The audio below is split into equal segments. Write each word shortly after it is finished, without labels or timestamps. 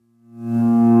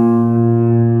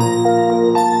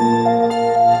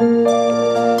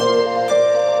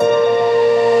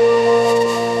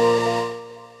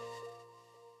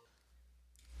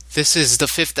This is the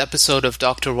fifth episode of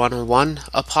Doctor 101,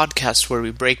 a podcast where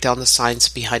we break down the science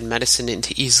behind medicine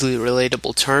into easily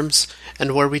relatable terms,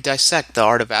 and where we dissect the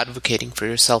art of advocating for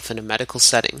yourself in a medical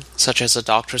setting, such as a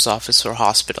doctor's office or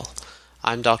hospital.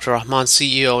 I'm Dr. Rahman,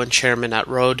 CEO and Chairman at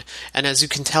Rode, and as you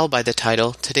can tell by the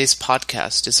title, today's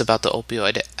podcast is about the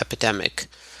opioid epidemic.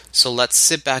 So let's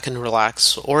sit back and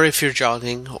relax, or if you're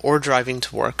jogging or driving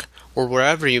to work, or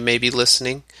wherever you may be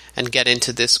listening, and get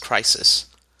into this crisis.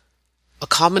 A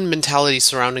common mentality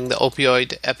surrounding the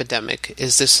opioid epidemic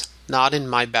is this not in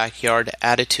my backyard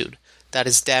attitude that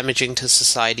is damaging to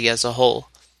society as a whole.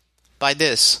 By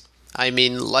this, I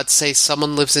mean, let's say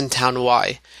someone lives in town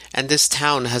Y, and this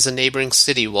town has a neighboring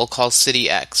city we'll call City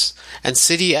X, and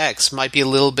City X might be a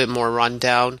little bit more run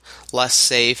down, less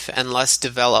safe, and less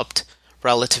developed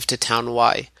relative to town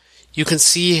Y. You can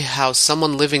see how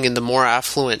someone living in the more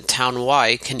affluent town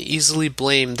Y can easily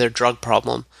blame their drug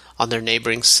problem on their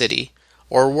neighboring city,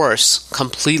 or worse,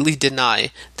 completely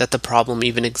deny that the problem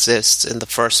even exists in the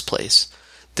first place.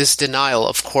 This denial,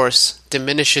 of course,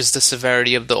 diminishes the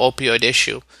severity of the opioid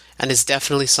issue, and is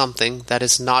definitely something that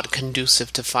is not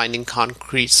conducive to finding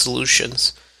concrete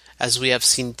solutions, as we have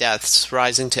seen deaths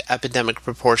rising to epidemic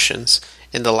proportions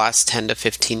in the last 10 to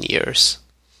 15 years.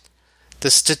 The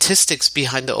statistics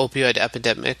behind the opioid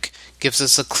epidemic gives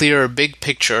us a clearer big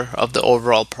picture of the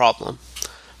overall problem.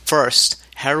 First,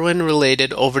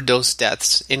 heroin-related overdose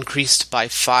deaths increased by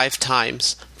 5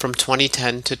 times from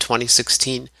 2010 to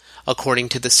 2016, according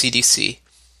to the CDC.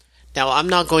 Now, I'm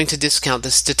not going to discount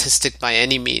this statistic by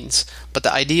any means, but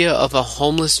the idea of a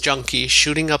homeless junkie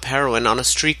shooting up heroin on a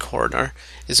street corner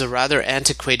is a rather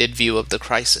antiquated view of the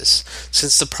crisis,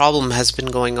 since the problem has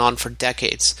been going on for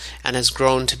decades and has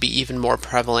grown to be even more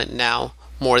prevalent now,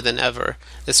 more than ever,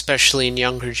 especially in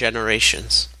younger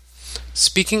generations.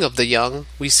 Speaking of the young,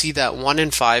 we see that 1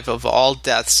 in 5 of all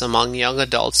deaths among young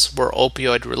adults were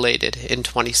opioid-related in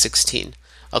 2016,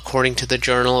 according to the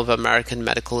Journal of American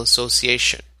Medical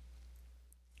Association.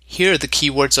 Here the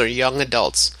keywords are young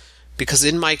adults, because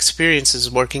in my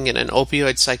experiences working in an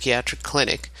opioid psychiatric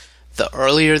clinic, the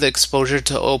earlier the exposure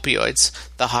to opioids,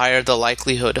 the higher the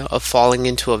likelihood of falling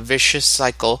into a vicious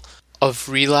cycle of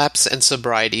relapse and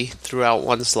sobriety throughout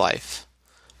one's life.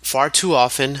 Far too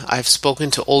often, I have spoken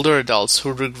to older adults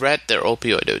who regret their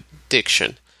opioid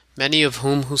addiction, many of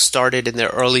whom started in their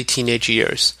early teenage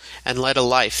years, and led a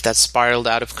life that spiraled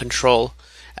out of control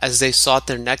as they sought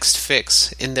their next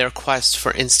fix in their quest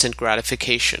for instant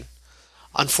gratification.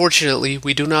 Unfortunately,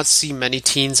 we do not see many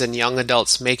teens and young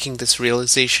adults making this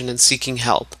realization and seeking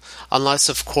help, unless,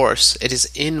 of course, it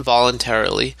is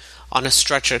involuntarily on a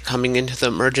stretcher coming into the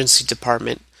emergency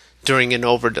department during an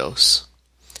overdose.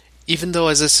 Even though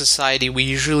as a society we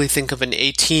usually think of an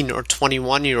 18 or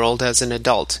 21-year-old as an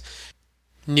adult,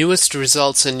 newest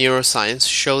results in neuroscience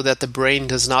show that the brain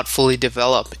does not fully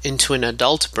develop into an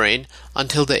adult brain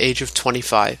until the age of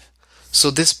 25.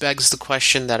 So this begs the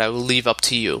question that I will leave up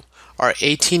to you. Are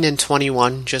 18 and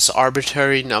 21 just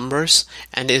arbitrary numbers,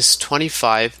 and is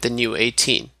 25 the new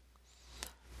 18?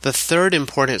 The third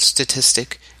important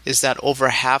statistic is that over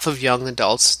half of young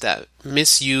adults that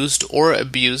misused or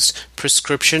abused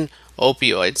prescription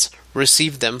opioids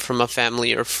received them from a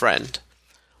family or friend.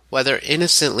 Whether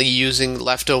innocently using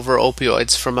leftover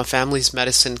opioids from a family's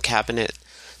medicine cabinet,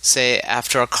 say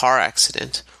after a car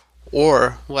accident,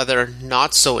 or whether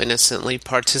not so innocently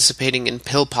participating in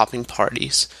pill-popping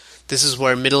parties. This is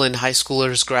where middle and high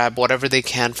schoolers grab whatever they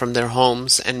can from their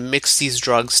homes and mix these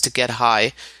drugs to get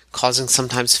high, causing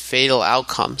sometimes fatal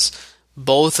outcomes.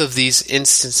 Both of these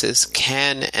instances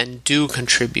can and do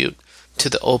contribute to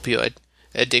the opioid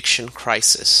addiction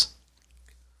crisis.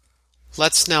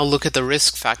 Let's now look at the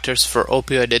risk factors for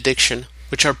opioid addiction,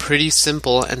 which are pretty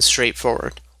simple and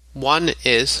straightforward. One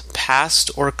is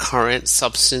past or current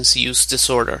substance use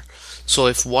disorder. So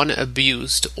if one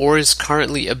abused or is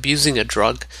currently abusing a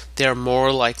drug, they are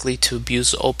more likely to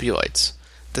abuse opioids.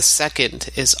 The second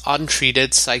is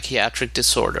untreated psychiatric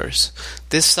disorders.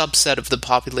 This subset of the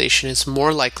population is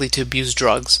more likely to abuse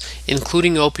drugs,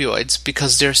 including opioids,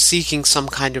 because they're seeking some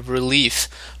kind of relief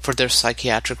for their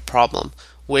psychiatric problem,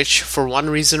 which, for one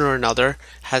reason or another,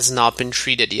 has not been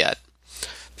treated yet.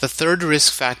 The third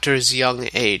risk factor is young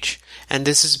age, and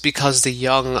this is because the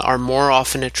young are more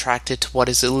often attracted to what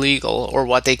is illegal or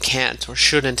what they can't or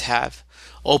shouldn't have,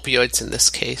 opioids in this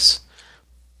case.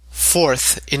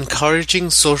 Fourth, encouraging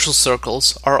social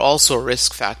circles are also a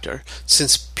risk factor,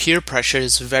 since peer pressure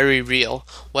is very real,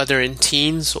 whether in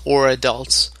teens or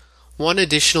adults. One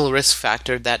additional risk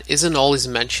factor that isn't always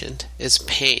mentioned is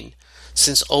pain,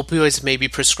 since opioids may be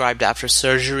prescribed after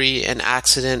surgery, an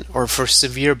accident, or for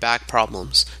severe back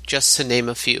problems, just to name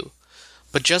a few.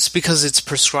 But just because it's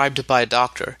prescribed by a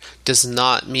doctor does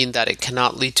not mean that it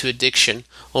cannot lead to addiction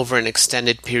over an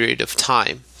extended period of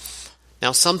time.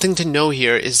 Now, something to know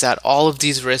here is that all of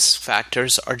these risk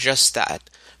factors are just that,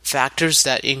 factors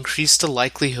that increase the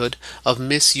likelihood of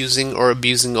misusing or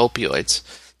abusing opioids.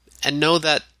 And know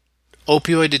that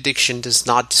opioid addiction does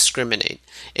not discriminate.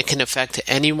 It can affect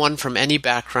anyone from any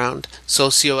background,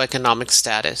 socioeconomic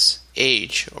status,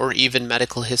 age, or even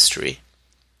medical history.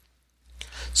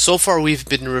 So far we've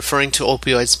been referring to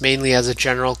opioids mainly as a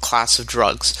general class of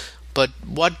drugs, but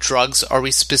what drugs are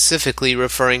we specifically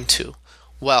referring to?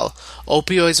 Well,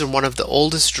 opioids are one of the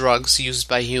oldest drugs used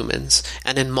by humans,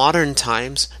 and in modern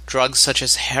times, drugs such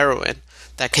as heroin,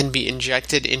 that can be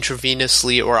injected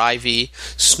intravenously or IV,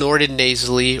 snorted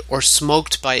nasally, or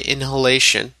smoked by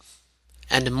inhalation,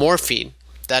 and morphine,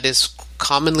 that is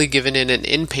commonly given in an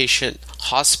inpatient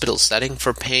hospital setting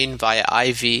for pain via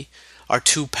IV, are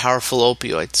two powerful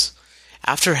opioids.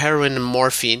 After heroin and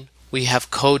morphine, we have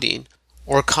codeine,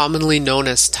 or commonly known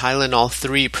as Tylenol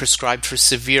 3 prescribed for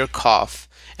severe cough,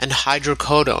 and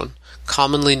hydrocodone,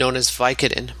 commonly known as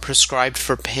Vicodin, prescribed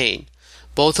for pain,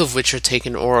 both of which are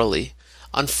taken orally.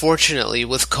 Unfortunately,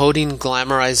 with codeine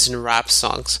glamorized in rap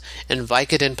songs and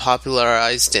Vicodin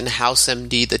popularized in House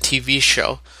MD, the TV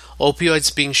show,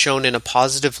 opioids being shown in a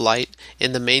positive light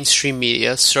in the mainstream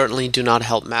media certainly do not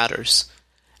help matters.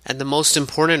 And the most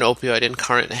important opioid in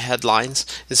current headlines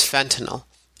is fentanyl,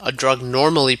 a drug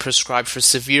normally prescribed for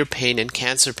severe pain in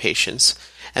cancer patients,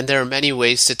 and there are many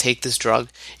ways to take this drug,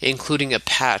 including a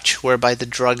patch whereby the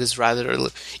drug is rather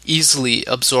easily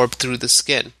absorbed through the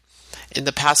skin. In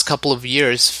the past couple of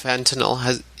years,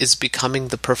 fentanyl is becoming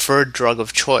the preferred drug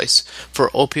of choice for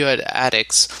opioid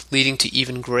addicts, leading to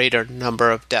even greater number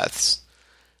of deaths.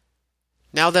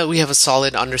 Now that we have a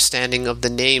solid understanding of the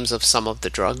names of some of the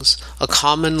drugs, a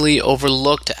commonly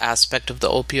overlooked aspect of the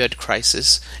opioid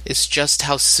crisis is just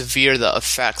how severe the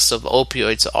effects of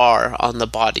opioids are on the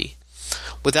body.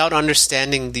 Without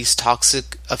understanding these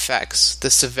toxic effects, the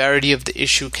severity of the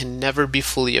issue can never be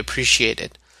fully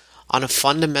appreciated. On a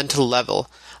fundamental level,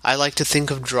 I like to think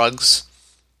of drugs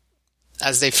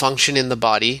as they function in the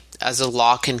body as a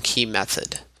lock and key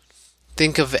method.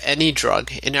 Think of any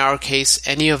drug, in our case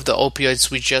any of the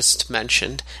opioids we just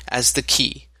mentioned, as the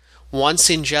key. Once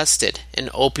ingested, an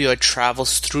opioid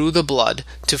travels through the blood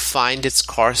to find its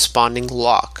corresponding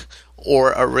lock,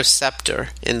 or a receptor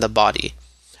in the body.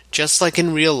 Just like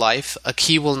in real life, a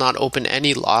key will not open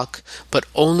any lock, but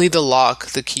only the lock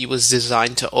the key was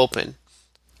designed to open.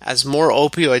 As more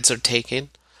opioids are taken,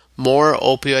 more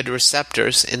opioid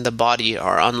receptors in the body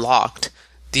are unlocked.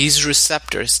 These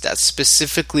receptors that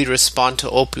specifically respond to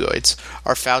opioids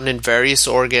are found in various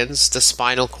organs, the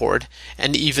spinal cord,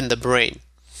 and even the brain.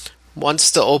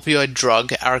 Once the opioid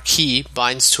drug, our key,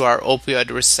 binds to our opioid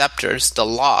receptors, the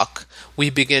lock, we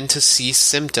begin to see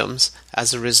symptoms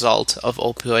as a result of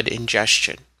opioid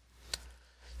ingestion.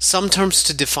 Some terms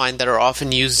to define that are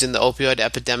often used in the opioid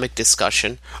epidemic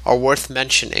discussion are worth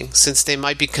mentioning since they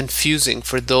might be confusing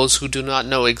for those who do not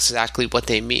know exactly what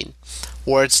they mean.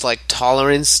 Words like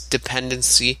tolerance,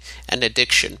 dependency, and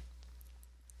addiction.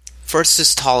 First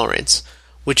is tolerance,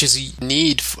 which is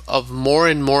need of more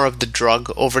and more of the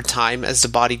drug over time as the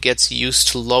body gets used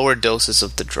to lower doses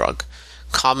of the drug,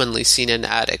 commonly seen in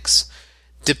addicts.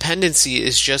 Dependency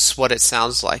is just what it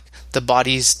sounds like. The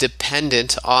body is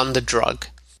dependent on the drug.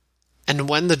 And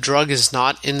when the drug is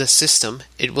not in the system,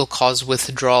 it will cause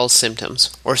withdrawal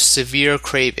symptoms or severe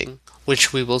craving,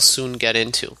 which we will soon get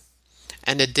into.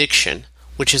 And addiction,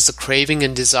 which is the craving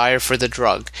and desire for the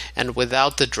drug, and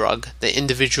without the drug, the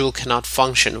individual cannot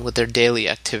function with their daily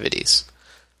activities.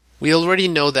 We already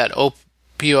know that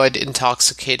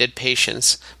opioid-intoxicated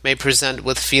patients may present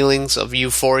with feelings of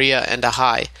euphoria and a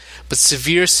high, but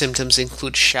severe symptoms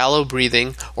include shallow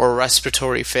breathing or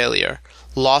respiratory failure,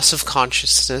 loss of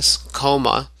consciousness,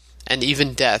 coma, and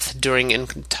even death during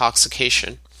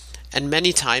intoxication. And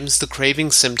many times the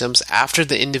craving symptoms after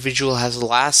the individual has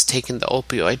last taken the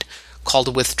opioid,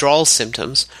 called withdrawal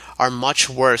symptoms, are much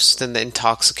worse than the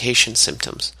intoxication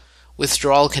symptoms.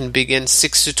 Withdrawal can begin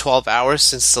 6 to 12 hours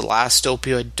since the last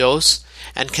opioid dose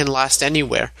and can last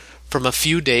anywhere from a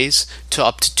few days to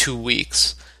up to 2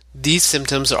 weeks. These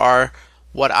symptoms are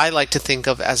what I like to think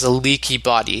of as a leaky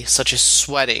body, such as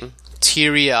sweating,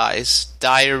 teary eyes,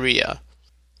 diarrhea,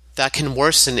 that can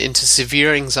worsen into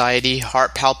severe anxiety,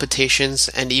 heart palpitations,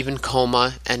 and even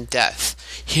coma and death.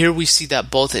 Here we see that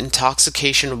both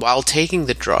intoxication while taking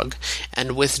the drug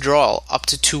and withdrawal up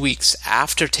to 2 weeks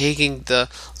after taking the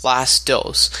last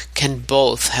dose can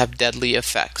both have deadly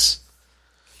effects.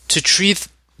 To treat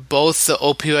both the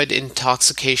opioid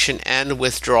intoxication and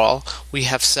withdrawal, we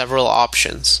have several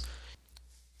options.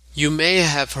 You may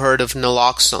have heard of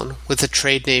naloxone with a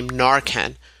trade name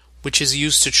Narcan, which is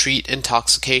used to treat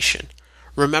intoxication.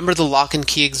 Remember the lock and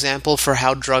key example for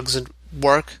how drugs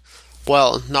work?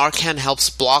 Well, Narcan helps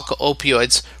block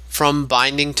opioids from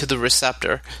binding to the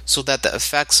receptor so that the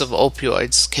effects of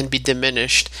opioids can be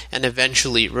diminished and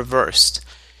eventually reversed.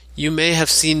 You may have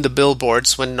seen the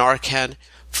billboards when Narcan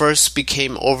first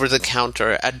became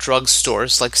over-the-counter at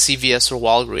drugstores like CVS or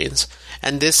Walgreens,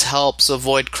 and this helps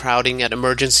avoid crowding at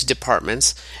emergency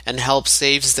departments and helps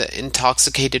saves the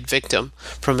intoxicated victim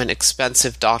from an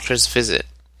expensive doctor's visit.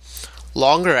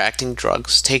 Longer-acting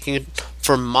drugs taken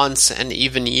for months and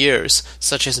even years,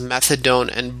 such as methadone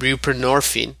and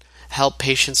buprenorphine, help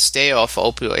patients stay off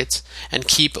opioids and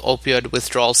keep opioid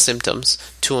withdrawal symptoms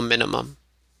to a minimum.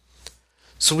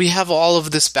 So we have all of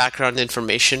this background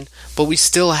information, but we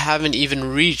still haven't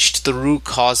even reached the root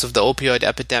cause of the opioid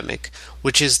epidemic,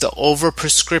 which is the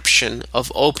overprescription of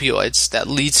opioids that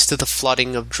leads to the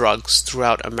flooding of drugs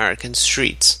throughout American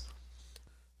streets.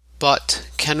 But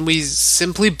can we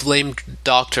simply blame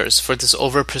doctors for this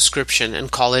overprescription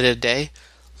and call it a day?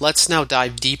 Let's now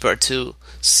dive deeper to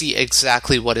see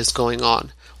exactly what is going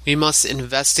on. We must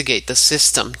investigate the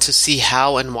system to see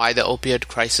how and why the opioid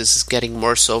crisis is getting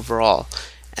worse overall.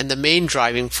 And the main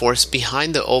driving force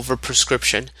behind the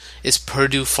overprescription is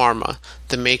Purdue Pharma,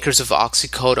 the makers of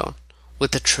oxycodone,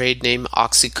 with the trade name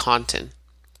OxyContin.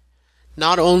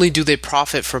 Not only do they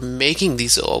profit from making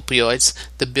these opioids,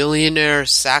 the billionaire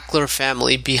Sackler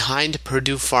family behind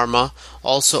Purdue Pharma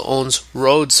also owns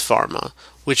Rhodes Pharma,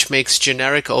 which makes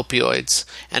generic opioids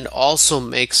and also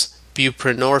makes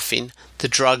buprenorphine, the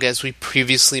drug as we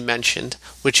previously mentioned,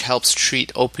 which helps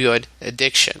treat opioid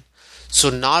addiction. So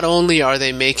not only are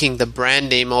they making the brand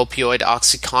name opioid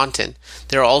OxyContin,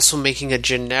 they're also making a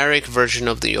generic version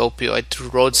of the opioid through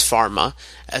Rhodes Pharma,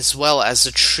 as well as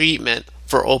a treatment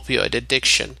for opioid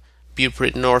addiction,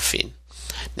 buprenorphine.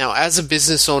 Now, as a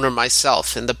business owner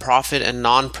myself in the profit and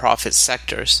non-profit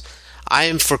sectors, I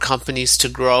am for companies to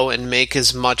grow and make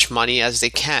as much money as they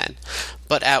can,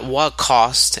 but at what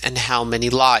cost and how many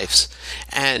lives?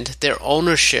 And their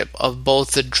ownership of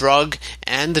both the drug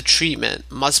and the treatment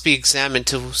must be examined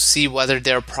to see whether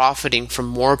they are profiting from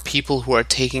more people who are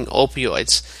taking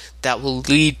opioids that will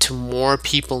lead to more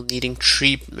people needing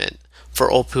treatment for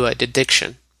opioid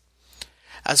addiction.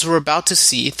 As we're about to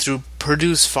see through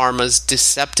Purdue Pharma's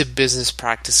deceptive business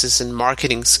practices and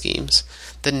marketing schemes,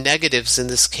 the negatives in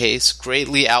this case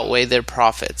greatly outweigh their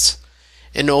profits.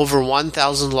 In over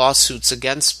 1,000 lawsuits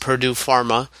against Purdue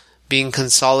Pharma being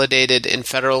consolidated in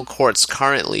federal courts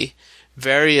currently,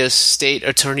 various state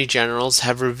attorney generals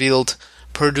have revealed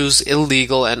Purdue's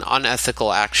illegal and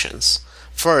unethical actions.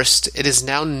 First, it is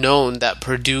now known that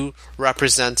Purdue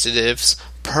representatives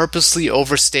purposely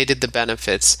overstated the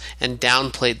benefits and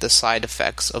downplayed the side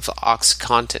effects of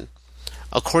OxyContin.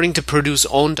 According to Purdue's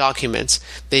own documents,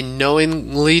 they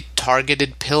knowingly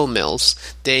targeted pill mills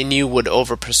they knew would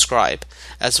overprescribe,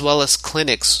 as well as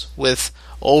clinics with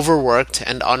overworked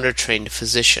and undertrained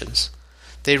physicians.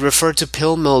 They refer to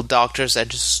pill mill doctors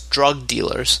as drug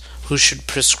dealers who should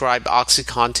prescribe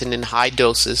OxyContin in high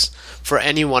doses for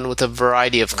anyone with a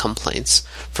variety of complaints,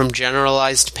 from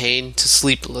generalized pain to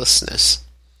sleeplessness.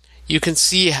 You can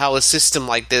see how a system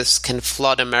like this can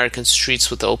flood American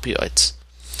streets with opioids.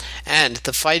 And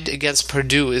the fight against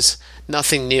Purdue is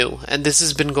nothing new, and this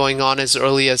has been going on as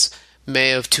early as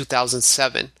May of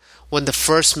 2007, when the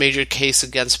first major case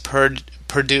against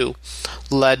Purdue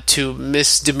led to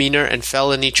misdemeanor and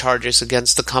felony charges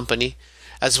against the company,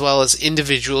 as well as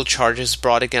individual charges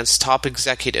brought against top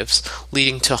executives,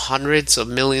 leading to hundreds of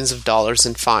millions of dollars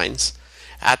in fines.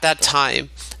 At that time,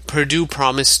 Purdue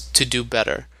promised to do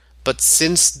better, but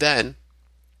since then,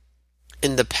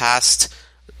 in the past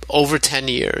over 10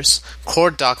 years,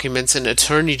 court documents and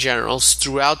attorney generals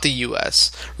throughout the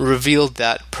U.S. revealed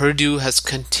that Purdue has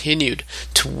continued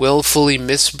to willfully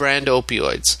misbrand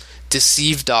opioids,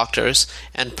 deceive doctors,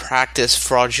 and practice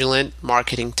fraudulent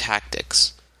marketing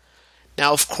tactics.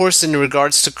 Now, of course, in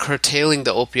regards to curtailing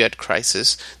the opioid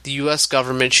crisis, the U.S.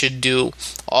 government should do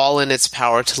all in its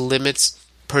power to limit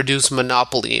Purdue's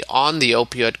monopoly on the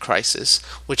opioid crisis,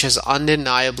 which has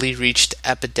undeniably reached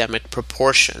epidemic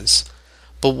proportions.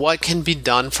 But what can be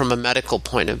done from a medical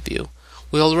point of view?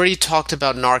 We already talked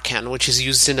about Narcan, which is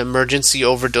used in emergency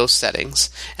overdose settings,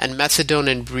 and methadone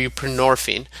and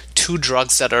buprenorphine, two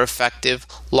drugs that are effective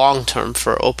long-term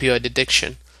for opioid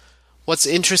addiction. What's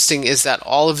interesting is that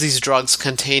all of these drugs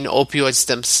contain opioids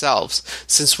themselves,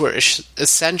 since we're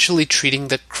essentially treating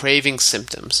the craving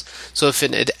symptoms. So if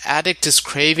an addict is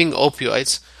craving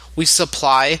opioids, we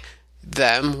supply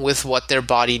them with what their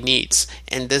body needs,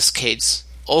 in this case,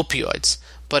 opioids,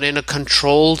 but in a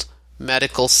controlled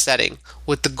medical setting,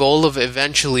 with the goal of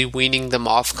eventually weaning them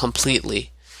off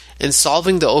completely. In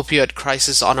solving the opioid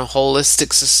crisis on a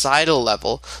holistic societal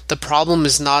level, the problem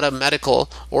is not a medical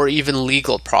or even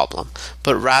legal problem,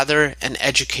 but rather an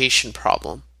education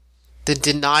problem. The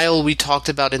denial we talked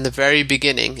about in the very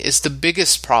beginning is the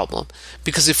biggest problem,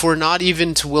 because if we're not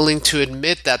even willing to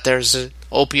admit that there's an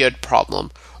opioid problem,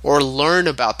 or learn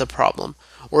about the problem,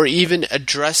 or even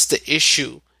address the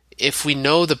issue if we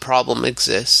know the problem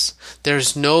exists,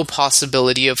 there's no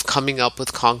possibility of coming up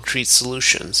with concrete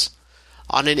solutions.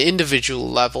 On an individual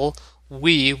level,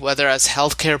 we, whether as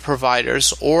healthcare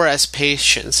providers or as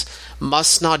patients,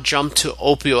 must not jump to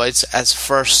opioids as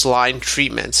first-line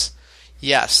treatments.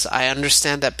 Yes, I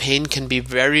understand that pain can be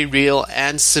very real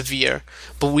and severe,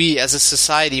 but we as a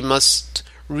society must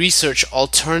research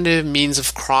alternative means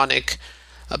of chronic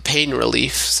pain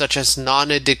relief, such as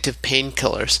non-addictive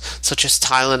painkillers, such as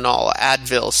Tylenol,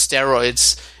 Advil,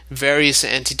 steroids, various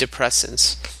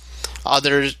antidepressants.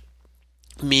 Other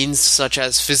means such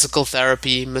as physical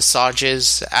therapy,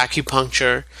 massages,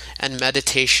 acupuncture, and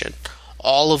meditation,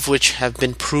 all of which have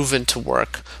been proven to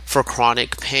work for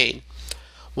chronic pain.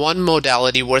 One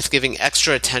modality worth giving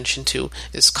extra attention to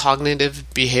is cognitive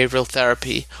behavioral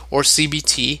therapy, or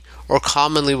CBT, or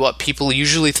commonly what people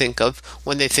usually think of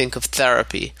when they think of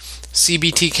therapy.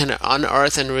 CBT can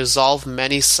unearth and resolve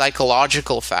many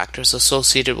psychological factors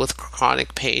associated with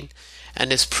chronic pain,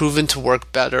 and is proven to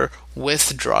work better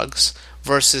with drugs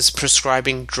versus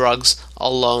prescribing drugs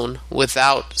alone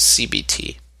without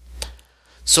CBT.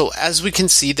 So as we can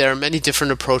see, there are many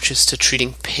different approaches to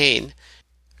treating pain,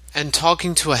 and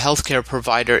talking to a healthcare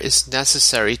provider is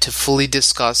necessary to fully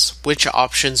discuss which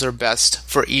options are best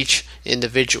for each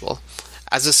individual.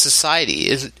 As a society,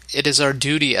 it is our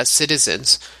duty as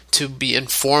citizens to be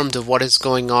informed of what is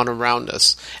going on around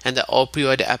us, and the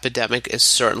opioid epidemic is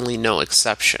certainly no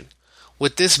exception.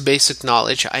 With this basic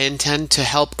knowledge, I intend to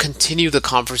help continue the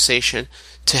conversation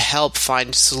to help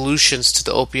find solutions to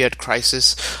the opioid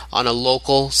crisis on a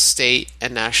local, state,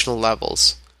 and national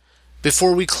levels.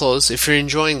 Before we close, if you're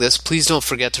enjoying this, please don't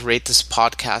forget to rate this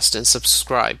podcast and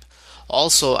subscribe.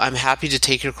 Also, I'm happy to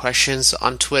take your questions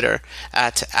on Twitter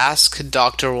at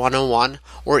AskDoctor101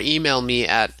 or email me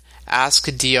at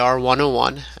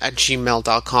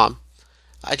askdr101@gmail.com.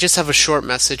 I just have a short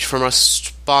message from our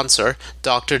sponsor,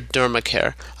 Dr.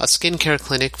 Dermacare, a skincare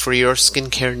clinic for your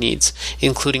skincare needs,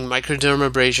 including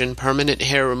microdermabrasion, permanent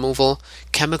hair removal,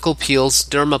 chemical peels,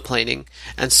 dermaplaning,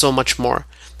 and so much more.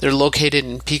 They're located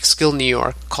in Peekskill, New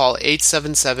York. Call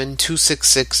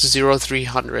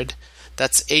 877-266-0300.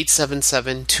 That's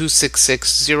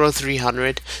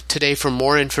 877-266-0300 today for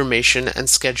more information and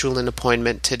schedule an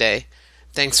appointment today.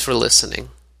 Thanks for listening.